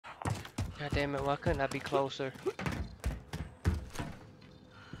God damn it, why couldn't I be closer?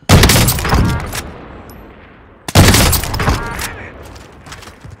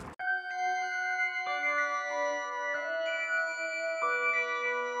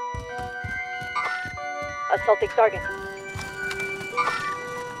 Assaulting target.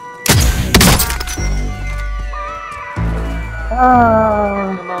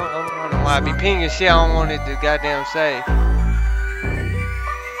 Come on, over on the line. I be pinging shit, I don't want it to goddamn save.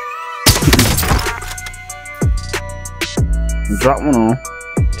 Drop one on.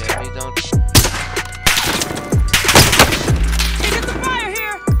 Yeah, he's on. Get the fire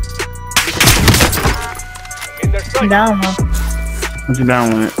here! In their sight. Down one. What you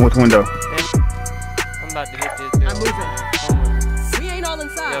down with? Which window? I'm about to hit this dude. I'm moving. We ain't all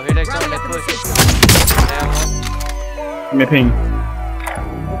inside. Yo, here they come, Rally they up in the push. system. Down one. Give me a ping.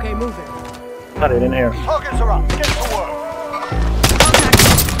 Okay, moving. Got it in the air. Targets are up. Get to work.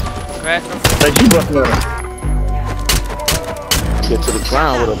 Crash him. Hey, you busting at her. Get to the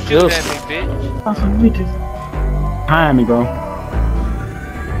ground with a Shoot pistol. at me, bitch. Awesome, we just. Behind me, bro.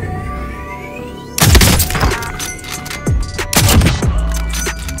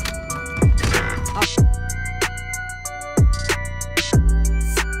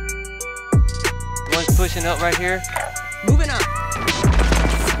 One's pushing up right here. Moving up.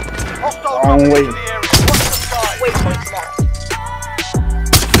 Hostile Long dropping way. into the area. Watch the sky. Waypoint marked.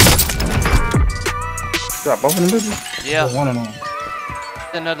 Drop both of them bitches? Yeah. One of them.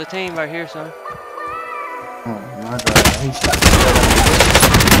 Another team right here, son. Oh my god. He shot me.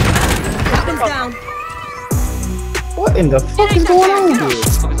 Weapons down. What in the fuck is going on here?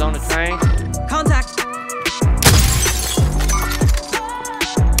 Focus on the train. Contact.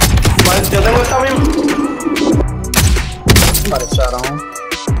 Somebody shot on.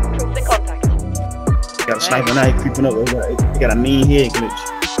 Troops in contact. Got a sniper now, he creeping up. He got a mean head glitch.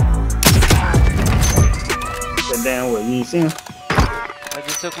 That damn what, you ain't seen him? I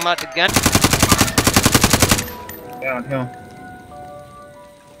just took him out the gun. Down him.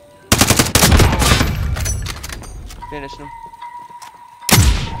 Finished him.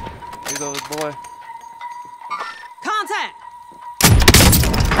 Here goes boy. Contact.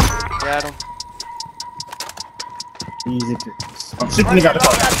 Got him. Easy pickings. I'm shooting nigga out the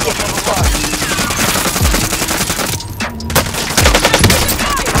car.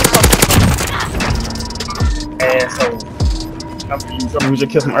 Asshole. We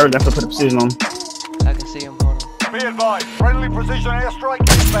just killed him early. I have to put a precision on him. I can see him. Hold on. Be advised. Friendly precision airstrike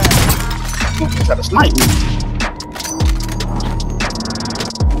inbound. He tried to snipe me.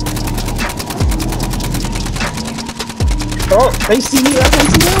 Oh, they see me. I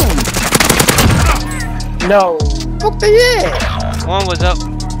can't see them. No. Fuck they at? One was up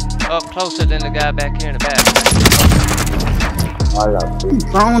closer than the guy back here in the back. I got three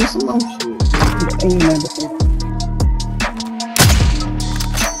drones and some more shit. Ain't nothing but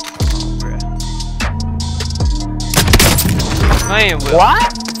Playing with.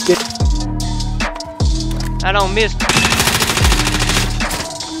 what? I don't miss.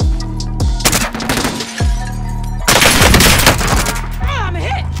 I'm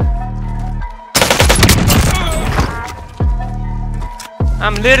hit.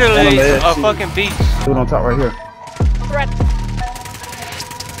 I'm literally Oh, man, a shit. fucking beast. Dude on top right here. Threat.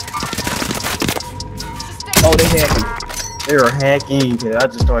 Oh, they hacking. They are hacking. I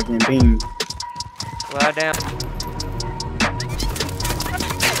just started getting beamed. Lie down.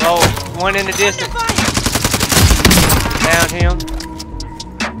 Oh, one in the distance. Down him.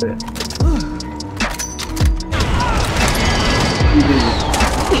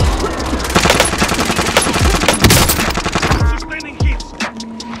 Sustaining hits.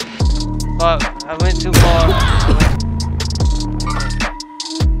 Fuck, I went too far.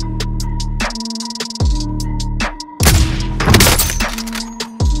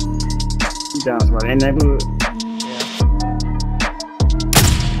 You down somebody in that neighborhood? Yeah.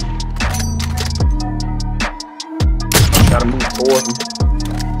 Gotta move towards him.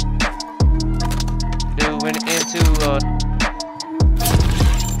 Dude went into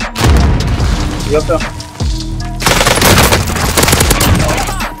You up there?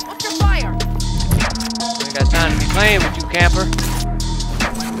 What's your fire? ain't got time to be playing with you, camper.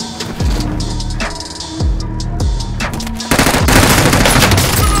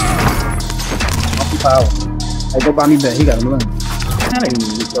 Power. Hey, go buy me back. He got him running. That ain't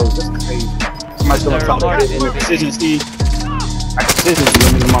even go. That's crazy. Somebody's still on top of that. Precision, Steve. I can precision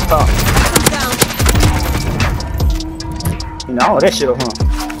you in my top. Weapons down. You know, all of that shit up, huh?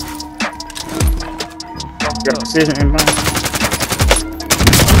 Got precision in mind.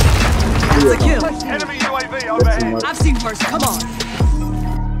 That's a kill. Enemy UAV overhead. I've seen worse. Come on.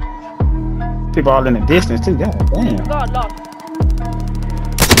 People all in the distance too. God damn. Lost.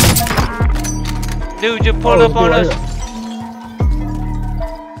 Dude, just pull up on us.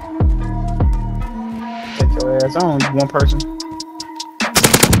 Take your ass on, you one person.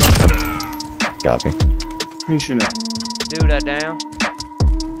 Copy. Who you shooting at? Dude, I down.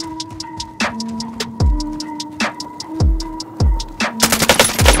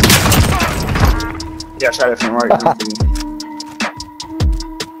 Yeah, I shot it from right.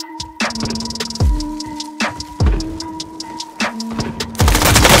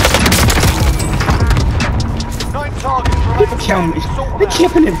 Nine targets Kill remain. me. Sort They them out.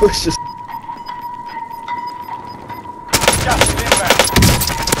 camping in bushes. Gas is inbound.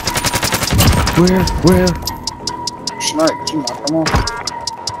 Where? Snipe, come on.